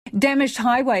Damaged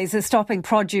highways are stopping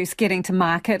produce getting to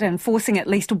market and forcing at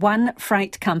least one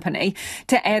freight company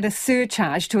to add a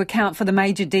surcharge to account for the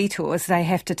major detours they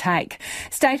have to take.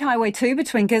 State Highway 2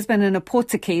 between Gisborne and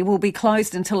Opotiki will be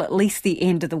closed until at least the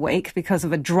end of the week because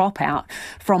of a dropout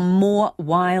from more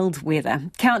wild weather.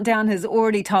 Countdown has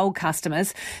already told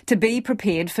customers to be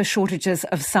prepared for shortages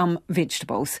of some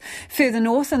vegetables. Further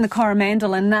north in the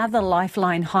Coromandel, another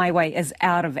lifeline highway is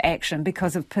out of action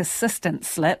because of persistent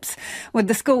slips. With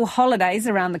the school holidays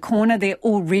around the corner, they're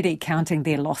already counting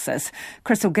their losses.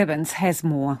 Krystal Gibbens has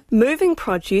more. Moving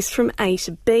produce from A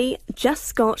to B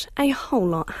just got a whole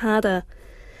lot harder.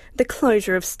 The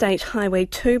closure of State Highway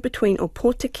 2 between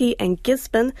Opotiki and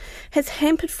Gisborne has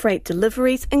hampered freight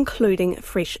deliveries, including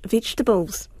fresh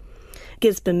vegetables.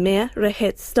 Gisborne Mayor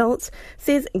Rahet Stoltz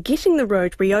says getting the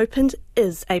road reopened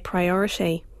is a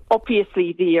priority.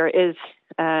 Obviously, there is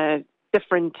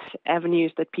different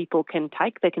avenues that people can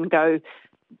take. They can go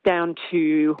down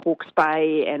to Hawke's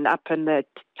Bay and up in the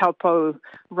Taupo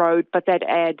Road, but that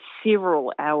adds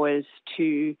several hours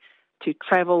to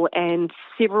travel and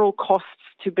several costs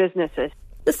to businesses.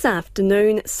 This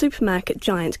afternoon, supermarket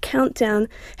giant Countdown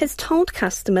has told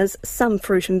customers some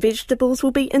fruit and vegetables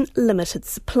will be in limited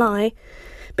supply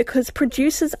because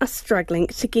producers are struggling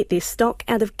to get their stock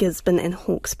out of Gisborne and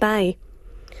Hawke's Bay.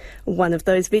 One of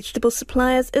those vegetable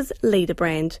suppliers is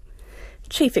Leaderbrand.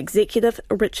 Chief Executive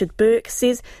Richard Burke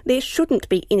says there shouldn't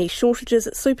be any shortages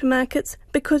at supermarkets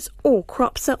because all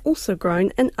crops are also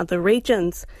grown in other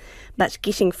regions. But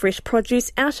getting fresh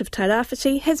produce out of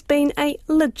Tairāwhiti has been a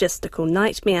logistical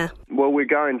nightmare. Well, we're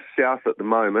going south at the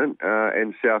moment,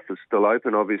 and south is still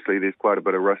open. Obviously, there's quite a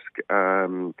bit of risk,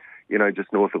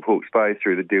 just north of Hawke's Bay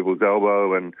through the Devil's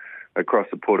Elbow and across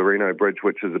the Portorino Bridge,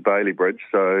 which is a Bailey Bridge.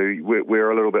 So we're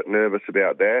a little bit nervous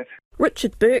about that.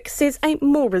 Richard Burke says a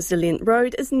more resilient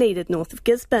road is needed north of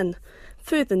Gisborne.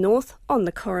 Further north, on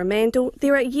the Coromandel,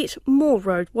 there are yet more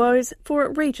road woes for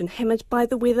a region hammered by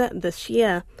the weather this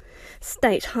year.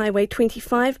 State Highway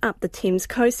 25 up the Thames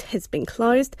coast has been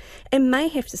closed and may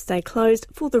have to stay closed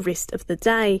for the rest of the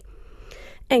day.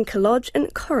 Anchor Lodge in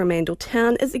Coromandel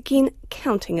town is again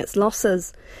counting its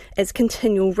losses, as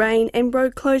continual rain and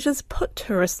road closures put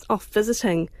tourists off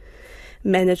visiting.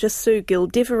 Manager Sue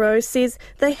Gill-Devereaux says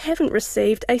they haven't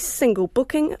received a single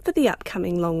booking for the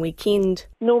upcoming long weekend.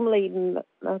 Normally, the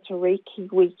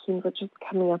Matariki weekend, which is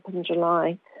coming up in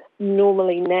July,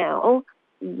 normally now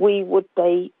we would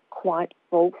be quite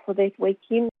full for that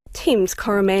weekend. Thames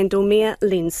Coromandel Mayor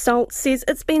Len Salt says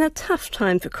it's been a tough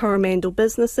time for Coromandel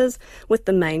businesses with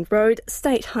the main road,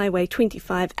 State Highway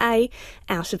 25A,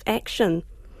 out of action.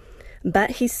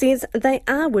 But he says they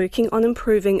are working on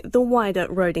improving the wider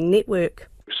roading network.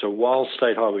 So while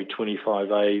State Highway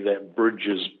 25A, that bridge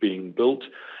is being built,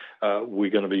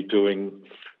 we're going to be doing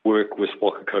work with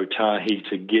Waka Kotahi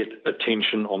to get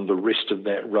attention on the rest of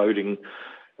that roading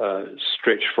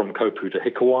stretch from Kopu to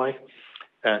Hikawai,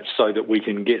 so that we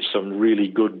can get some really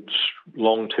good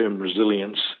long-term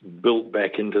resilience built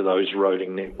back into those roading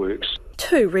networks.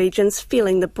 Two regions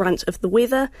feeling the brunt of the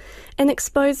weather and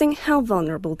exposing how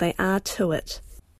vulnerable they are to it.